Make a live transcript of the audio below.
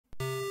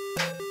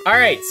All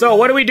right, so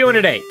what are we doing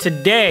today?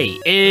 Today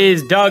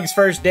is Doug's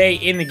first day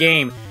in the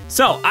game.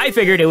 So I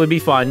figured it would be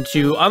fun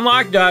to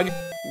unlock Doug,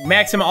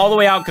 max him all the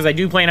way out, because I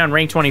do plan on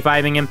rank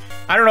 25ing him.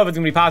 I don't know if it's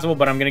going to be possible,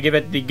 but I'm going to give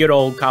it the good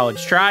old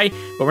college try.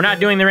 But we're not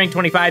doing the rank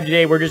 25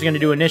 today. We're just going to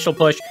do initial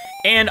push,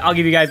 and I'll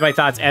give you guys my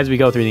thoughts as we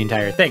go through the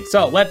entire thing.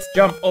 So let's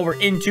jump over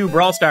into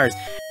Brawl Stars,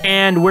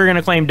 and we're going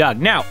to claim Doug.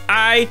 Now,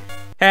 I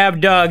have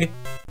Doug.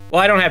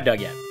 Well, I don't have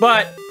Doug yet,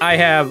 but I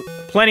have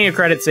plenty of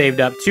credits saved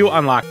up to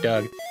unlock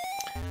Doug.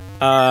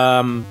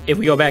 If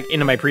we go back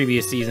into my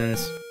previous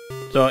seasons.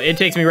 So it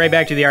takes me right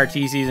back to the RT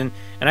season,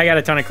 and I got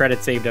a ton of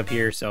credits saved up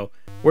here, so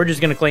we're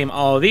just gonna claim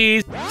all of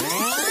these.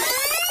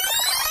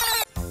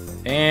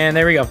 And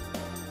there we go.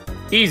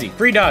 Easy,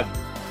 free Doug.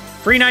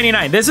 Free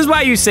 99. This is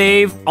why you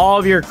save all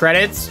of your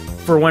credits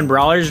for when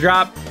Brawlers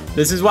drop.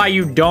 This is why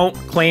you don't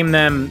claim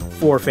them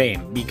for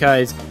fame,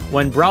 because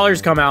when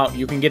Brawlers come out,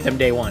 you can get them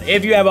day one.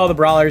 If you have all the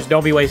Brawlers,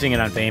 don't be wasting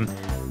it on fame.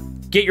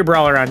 Get your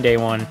Brawler on day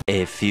one.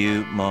 A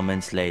few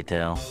moments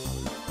later.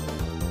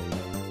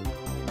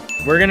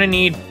 We're gonna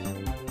need...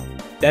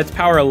 That's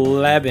power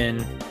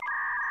 11.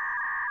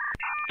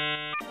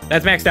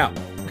 That's maxed out.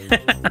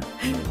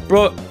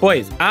 Bro,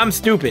 boys, I'm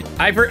stupid.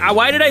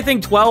 Why did I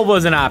think 12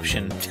 was an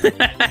option?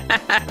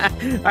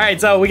 All right,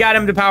 so we got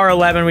him to power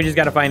 11. We just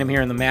got to find him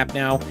here in the map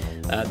now.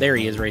 There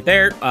he is right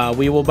there.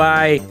 We will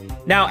buy...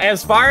 Now,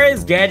 as far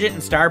as gadget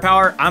and star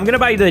power, I'm going to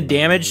buy the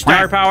damage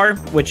star power,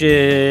 which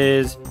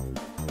is...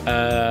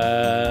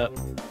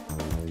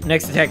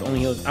 next attack only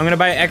heals. I'm going to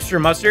buy extra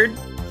mustard.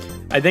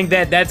 I think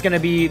that's going to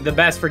be the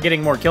best for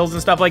getting more kills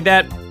and stuff like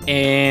that.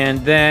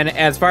 And then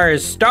as far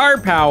as star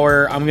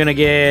power, I'm going to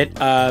get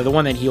the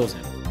one that heals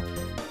him.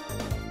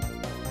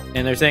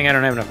 And they're saying I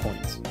don't have enough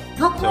coins.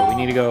 So we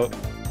need to go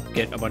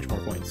get a bunch more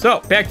coins.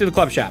 So back to the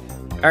club shop.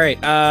 All right,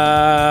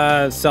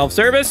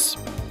 self-service.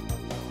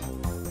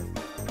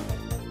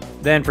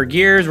 Then for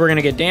gears, we're going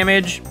to get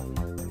damage.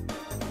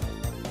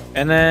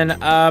 And then,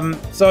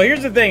 so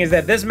here's the thing is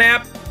that this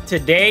map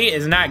today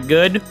is not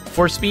good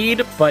for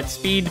speed, but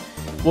speed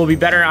will be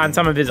better on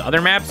some of his other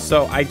maps.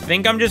 So I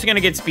think I'm just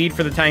gonna get speed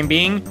for the time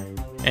being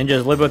and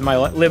just live my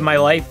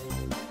life,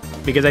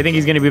 because I think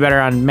he's gonna be better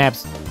on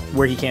maps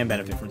where he can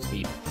benefit from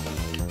speed.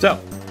 So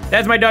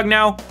that's my Doug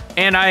now,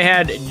 and I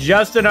had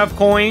just enough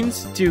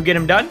coins to get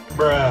him done.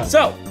 Bruh.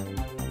 So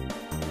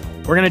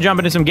we're gonna jump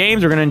into some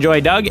games. We're gonna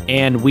enjoy Doug,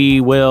 and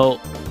we will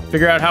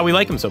figure out how we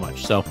like him so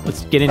much. So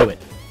let's get into it.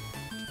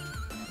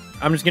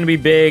 I'm just gonna be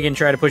big and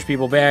try to push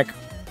people back.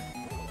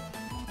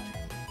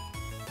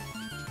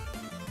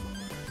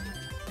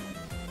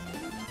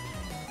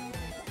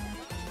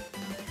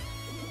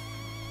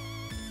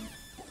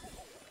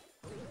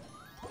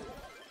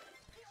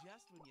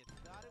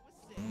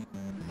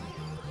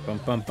 Bum,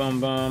 bum, bum,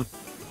 bum.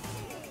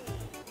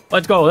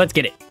 Let's go. Let's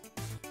get it.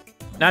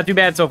 Not too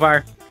bad so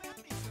far.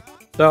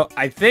 So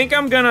I think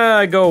I'm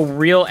gonna go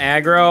real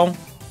aggro.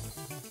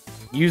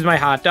 Use my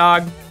hot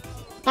dog.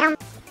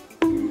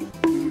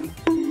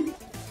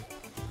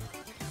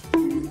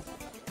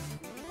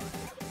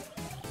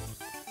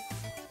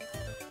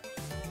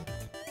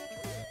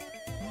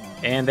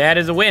 And that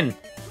is a win.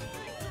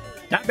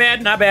 Not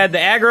bad, not bad. The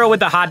aggro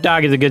with the hot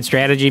dog is a good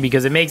strategy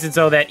because it makes it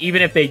so that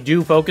even if they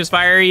do focus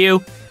fire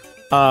you,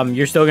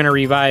 you're still going to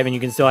revive and you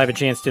can still have a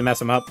chance to mess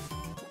them up.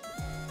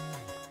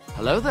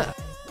 Hello there.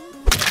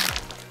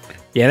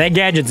 Yeah, that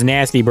gadget's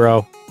nasty,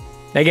 bro.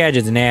 That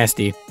gadget's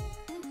nasty.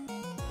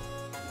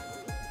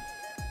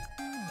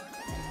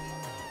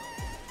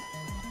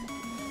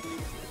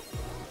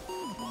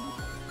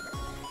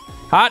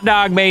 Hot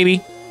dog,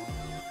 baby.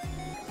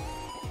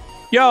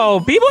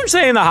 Yo, people are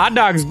saying the hot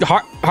dog's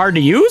hard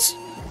to use?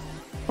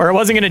 Or it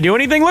wasn't going to do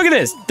anything? Look at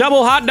this.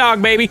 Double hot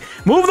dog, baby.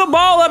 Move the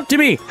ball up to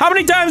me. How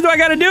many times do I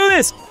got to do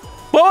this?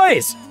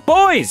 Boys,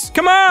 boys,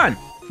 come on.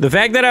 The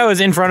fact that I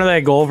was in front of that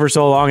goal for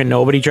so long and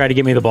nobody tried to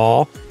get me the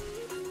ball.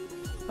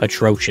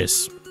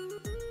 Atrocious.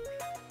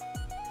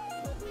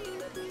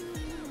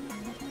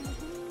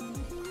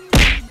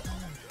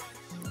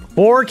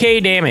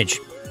 $4K damage.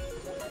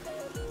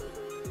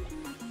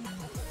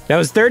 That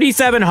was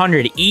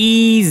 3,700.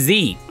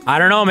 Easy. I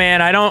don't know,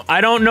 man. I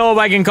don't know if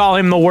I can call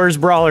him the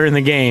worst brawler in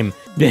the game.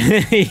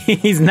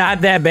 He's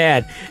not that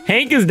bad.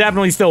 Hank is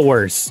definitely still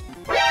worse.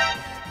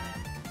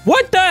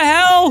 What the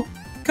hell?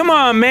 Come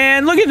on,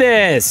 man. Look at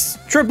this.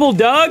 Triple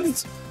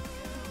Dougs?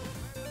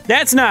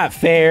 That's not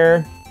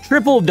fair.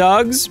 Triple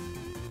Dougs?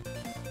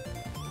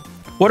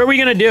 What are we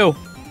gonna do?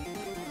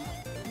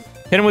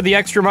 Hit him with the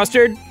extra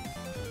mustard?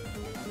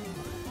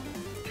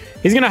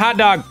 He's gonna hot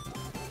dog.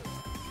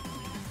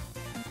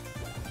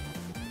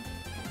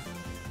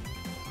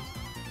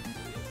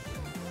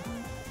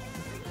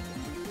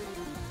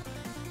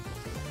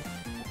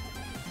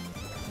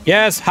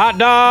 Yes, hot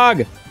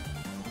dog.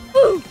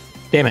 Woo.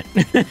 Damn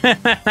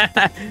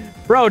it.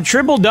 Bro,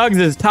 triple Dougs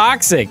is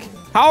toxic.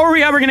 How are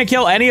we ever gonna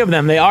kill any of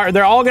them?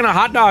 They're all gonna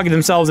hot dog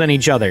themselves and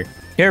each other.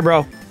 Here,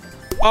 bro.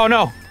 Oh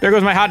no, there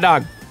goes my hot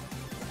dog.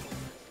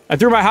 I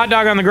threw my hot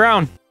dog on the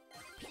ground.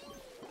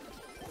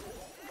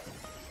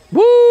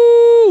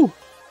 Woo!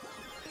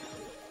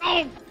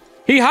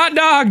 He hot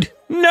dogged.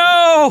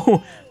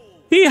 No!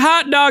 He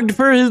hot dogged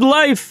for his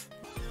life.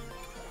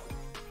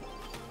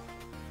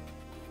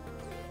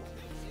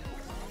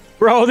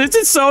 Bro, this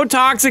is so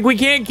toxic. We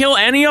can't kill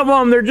any of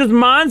them. They're just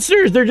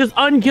monsters. They're just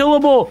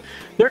unkillable.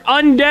 They're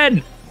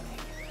undead.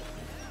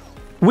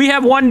 We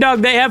have 1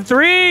 Doug. They have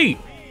 3.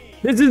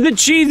 This is the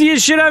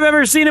cheesiest shit I've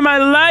ever seen in my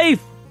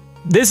life.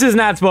 This is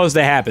not supposed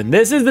to happen.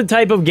 This is the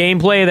type of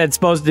gameplay that's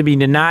supposed to be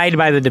denied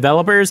by the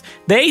developers.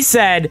 They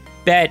said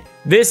that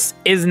this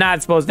is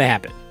not supposed to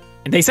happen.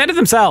 And they said it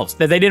themselves,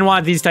 that they didn't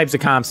want these types of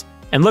comps.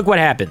 And look what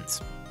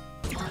happens.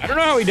 I don't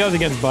know how he does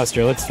against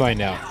Buster. Let's find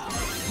out.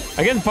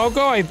 Against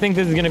Poco, I think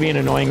this is going to be an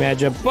annoying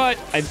matchup, but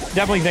I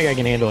definitely think I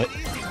can handle it.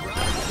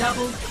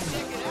 Double.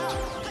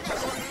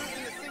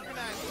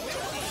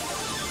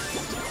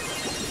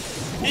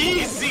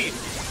 Easy.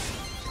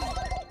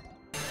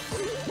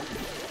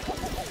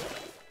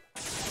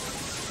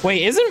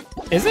 Wait,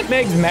 isn't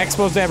Meg's mech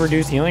supposed to have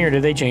reduced healing, or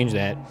did they change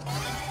that?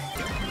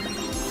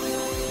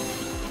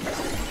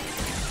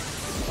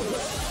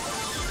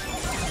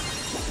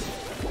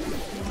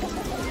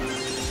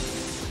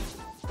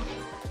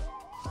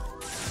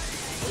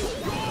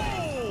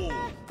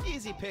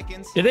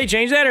 Did they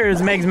change that, or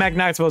is Meg's mech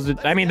not supposed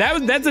to? I mean,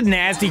 that's a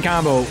nasty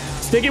combo.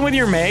 Sticking with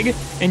your Meg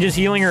and just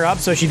healing her up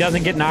so she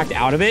doesn't get knocked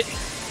out of it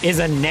is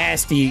a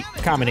nasty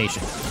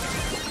combination.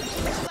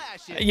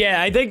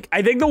 Yeah, I think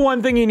the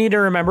one thing you need to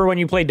remember when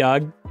you play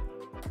Doug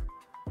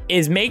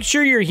is make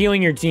sure you're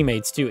healing your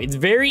teammates too. It's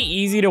very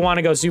easy to want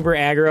to go super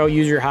aggro,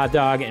 use your hot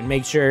dog, and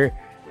make sure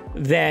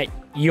that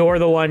you're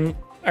the one,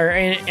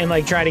 and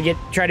like try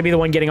to be the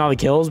one getting all the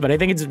kills. But I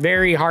think it's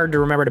very hard to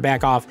remember to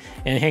back off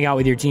and hang out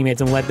with your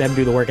teammates and let them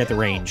do the work at the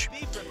range.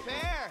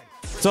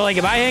 So like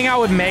if I hang out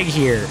with Meg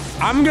here,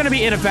 I'm gonna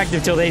be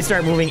ineffective till they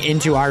start moving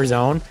into our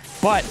zone.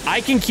 But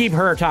I can keep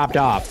her topped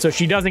off so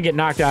she doesn't get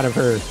knocked out of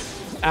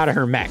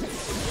her mech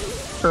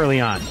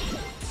early on.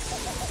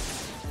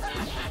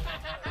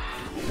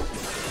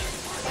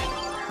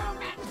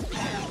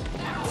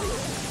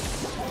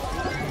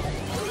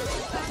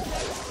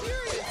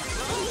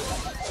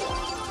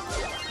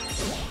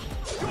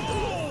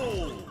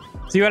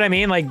 See what I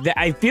mean? Like,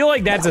 I feel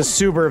like that's a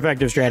super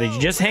effective strategy.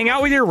 Just hang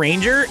out with your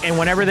ranger, and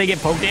whenever they get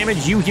poke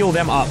damage, you heal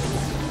them up.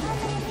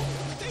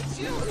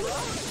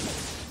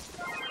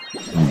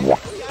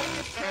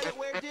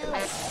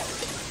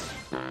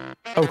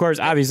 Of course,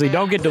 obviously,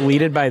 don't get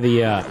deleted by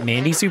the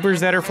Mandy supers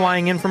that are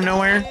flying in from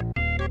nowhere.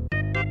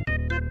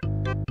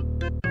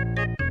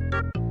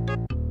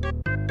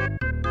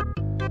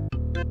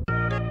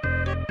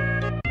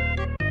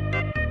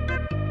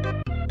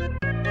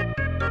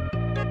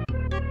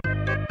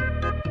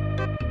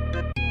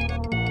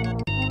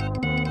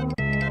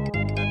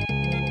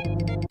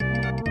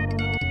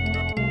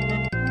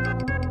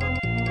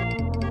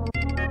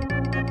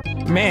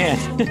 Man,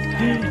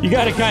 you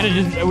gotta kind of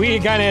just, we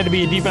kind of had to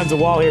be a defensive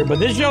wall here, but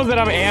this shows that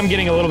I am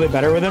getting a little bit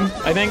better with him,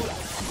 I think.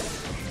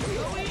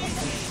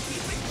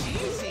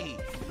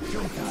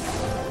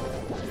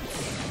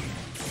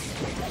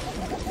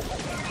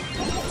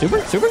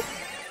 Super.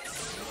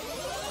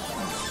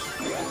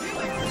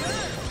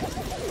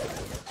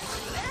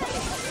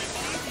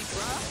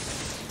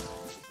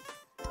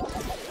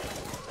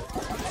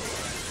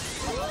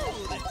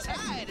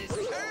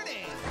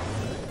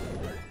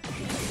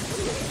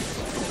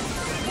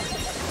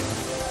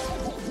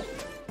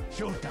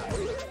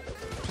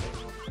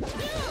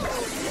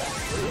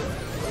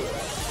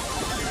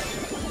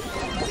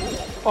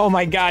 Oh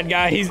my god,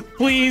 guys.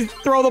 Please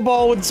throw the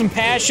ball with some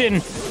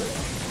passion.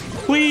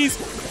 Please.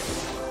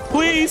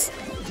 Please.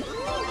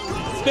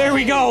 There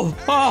we go.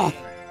 Oh,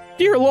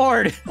 dear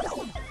Lord.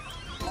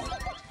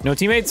 No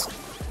teammates?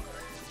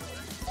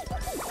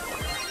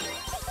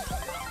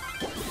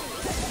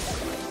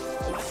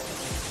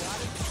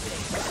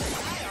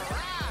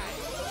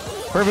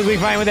 Perfectly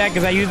fine with that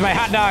because I used my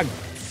hot dog.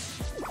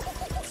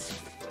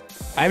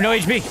 I have no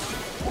HP.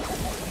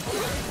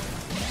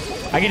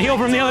 I can heal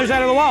from the other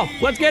side of the wall.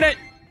 Let's get it.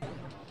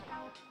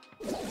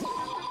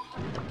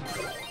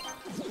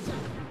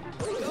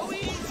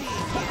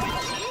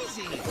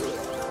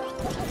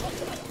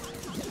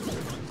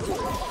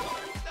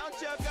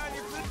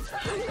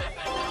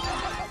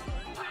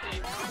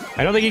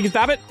 I don't think he can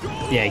stop it.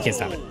 Yeah, he can't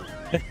stop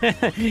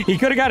it. He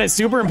could have got his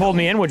super and pulled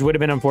me in, which would have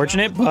been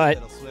unfortunate, but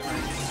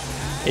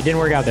it didn't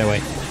work out that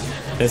way.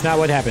 That's not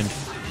what happened.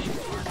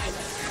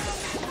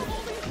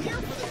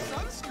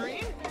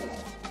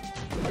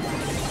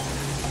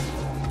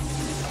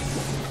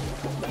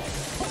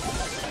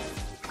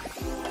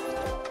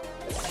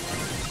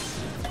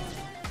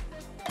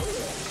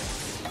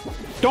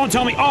 Don't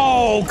tell me.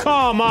 Oh,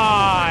 come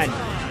on.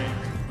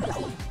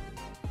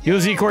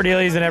 You'll see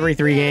Cordelia's in every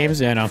 3 games.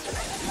 Yeah, no.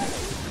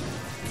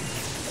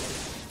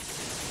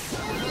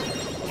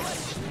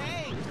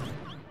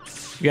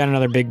 We got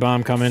another big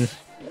bomb coming.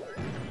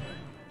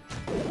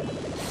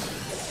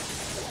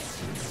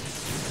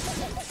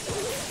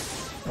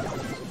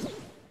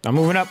 I'm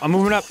moving up. I'm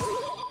moving up.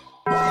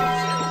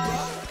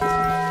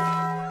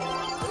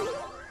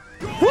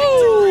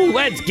 Woo!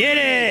 Let's get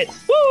it!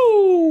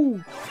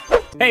 Woo!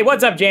 Hey,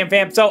 what's up, Jam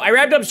fam? So I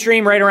wrapped up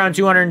stream right around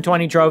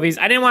 220 trophies.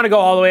 I didn't want to go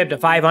all the way up to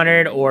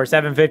 500 or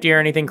 750 or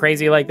anything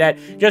crazy like that,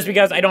 just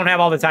because I don't have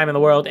all the time in the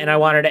world and I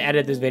wanted to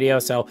edit this video.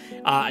 So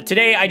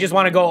today I just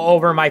want to go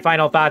over my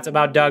final thoughts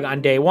about Doug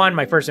on day one,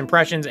 my first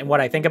impressions and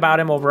what I think about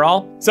him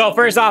overall. So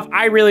first off,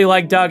 I really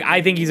like Doug. I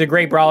think he's a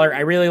great brawler. I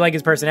really like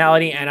his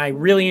personality and I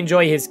really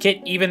enjoy his kit,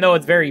 even though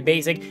it's very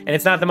basic and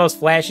it's not the most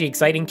flashy,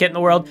 exciting kit in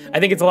the world. I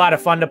think it's a lot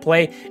of fun to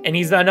play, and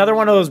he's another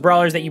one of those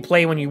brawlers that you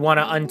play when you want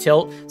to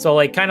untilt. So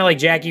like kind of like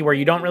Jackie, where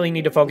you don't really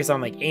need to focus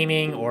on like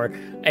aiming or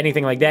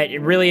anything like that. It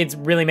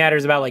really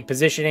matters about like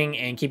positioning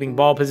and keeping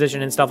ball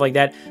position and stuff like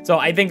that. So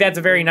I think that's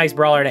a very nice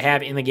brawler to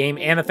have in the game,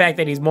 and the fact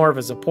that he's more of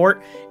a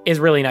support is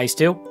really nice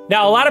too.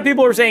 Now, a lot of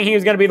people were saying he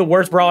was going to be the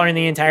worst brawler in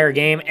the entire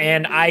game,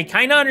 and I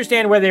kind of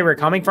understand where they were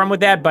coming from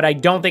with that, but I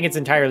don't think it's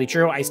entirely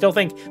true. I still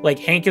think like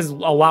Hank is a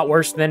lot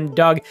worse than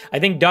Doug. I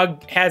think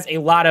Doug has a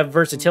lot of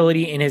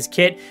versatility in his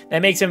kit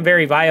that makes him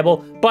very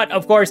viable, but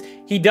of course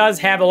he does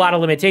have a lot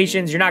of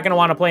limitations. You're not going to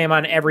want to play him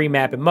on every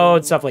map and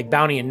mode. Stuff like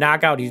bounty and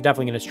knockout, he's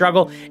definitely going to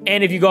struggle.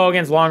 And if you go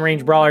against long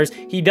range brawlers,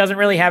 he doesn't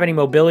really have any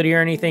mobility or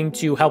anything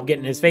to help get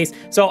in his face.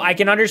 So I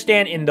can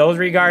understand in those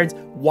regards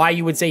why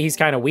you would say he's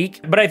kind of weak,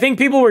 but I think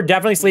people were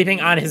definitely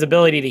sleeping on his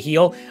ability to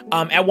heal.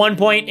 At one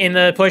point in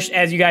the push,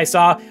 as you guys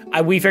saw,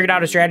 we figured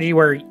out a strategy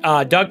where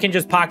Doug can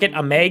just pocket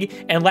a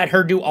Meg and let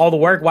her do all the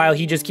work while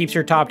he just keeps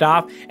her topped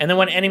off. And then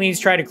when enemies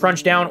try to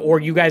crunch down, or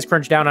you guys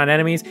crunch down on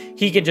enemies,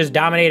 he can just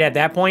dominate at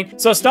that point.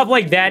 So stuff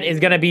like that is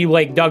going to be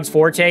like Doug's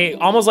forte,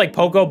 almost like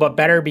Poco, but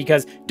better,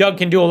 because Doug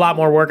can do a lot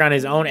more work on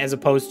his own as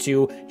opposed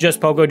to just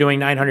Poco doing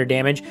 900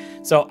 damage.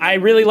 So I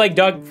really like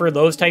Doug for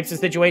those types of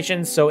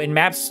situations. So in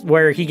maps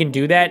where he can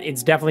do that,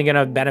 it's definitely going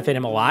to benefit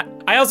him a lot.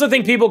 I also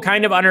think people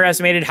kind of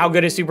underestimated how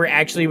good his super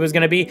actually was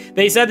going to be.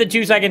 They said the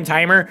 2-second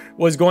timer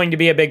was going to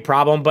be a big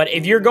problem, but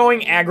if you're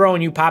going aggro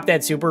and you pop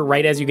that super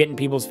right as you get in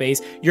people's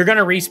face, you're going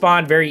to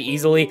respawn very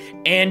easily,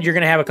 and you're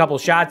going to have a couple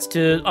shots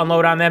to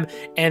unload on them,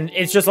 and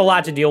it's just a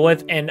lot to deal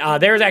with. And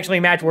there was actually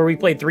a match where we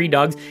played 3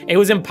 Dougs. It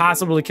was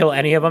impossible to kill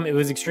any of them. It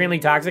was extremely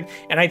toxic,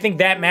 and I think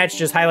that match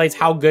just highlights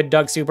how good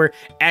Doug super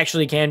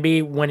actually can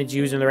be when it's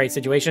used in the right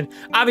situation.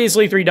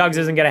 Obviously, 3 Dougs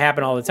isn't going to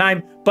happen all the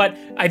time, but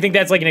I think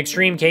that's like an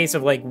extreme case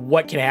of like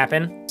what can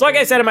happen. So like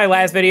I said in my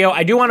last video,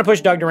 I do want to push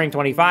Doug to rank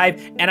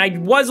 25, and I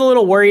was a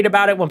little worried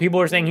about it when people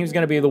were saying he was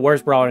going to be the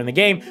worst brawler in the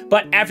game,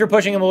 but after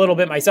pushing him a little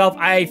bit myself,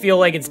 I feel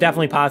like it's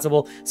definitely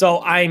possible.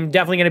 So I'm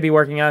definitely going to be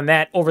working on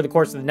that over the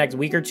course of the next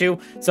week or two.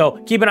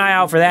 So keep an eye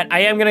out for that. I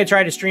am going to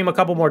try to stream a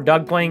couple more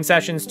Doug playing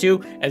sessions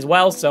too as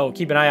well, so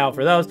keep an eye out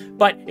for those.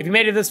 But if you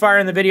made it this far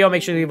in the video,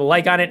 make sure to leave a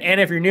like on it, and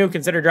if you're new,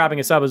 consider dropping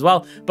a sub as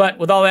well. But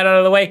with all that out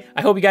of the way,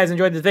 I hope you guys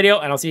enjoyed this video,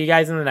 and I'll see you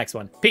guys in the next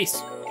one.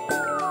 Peace.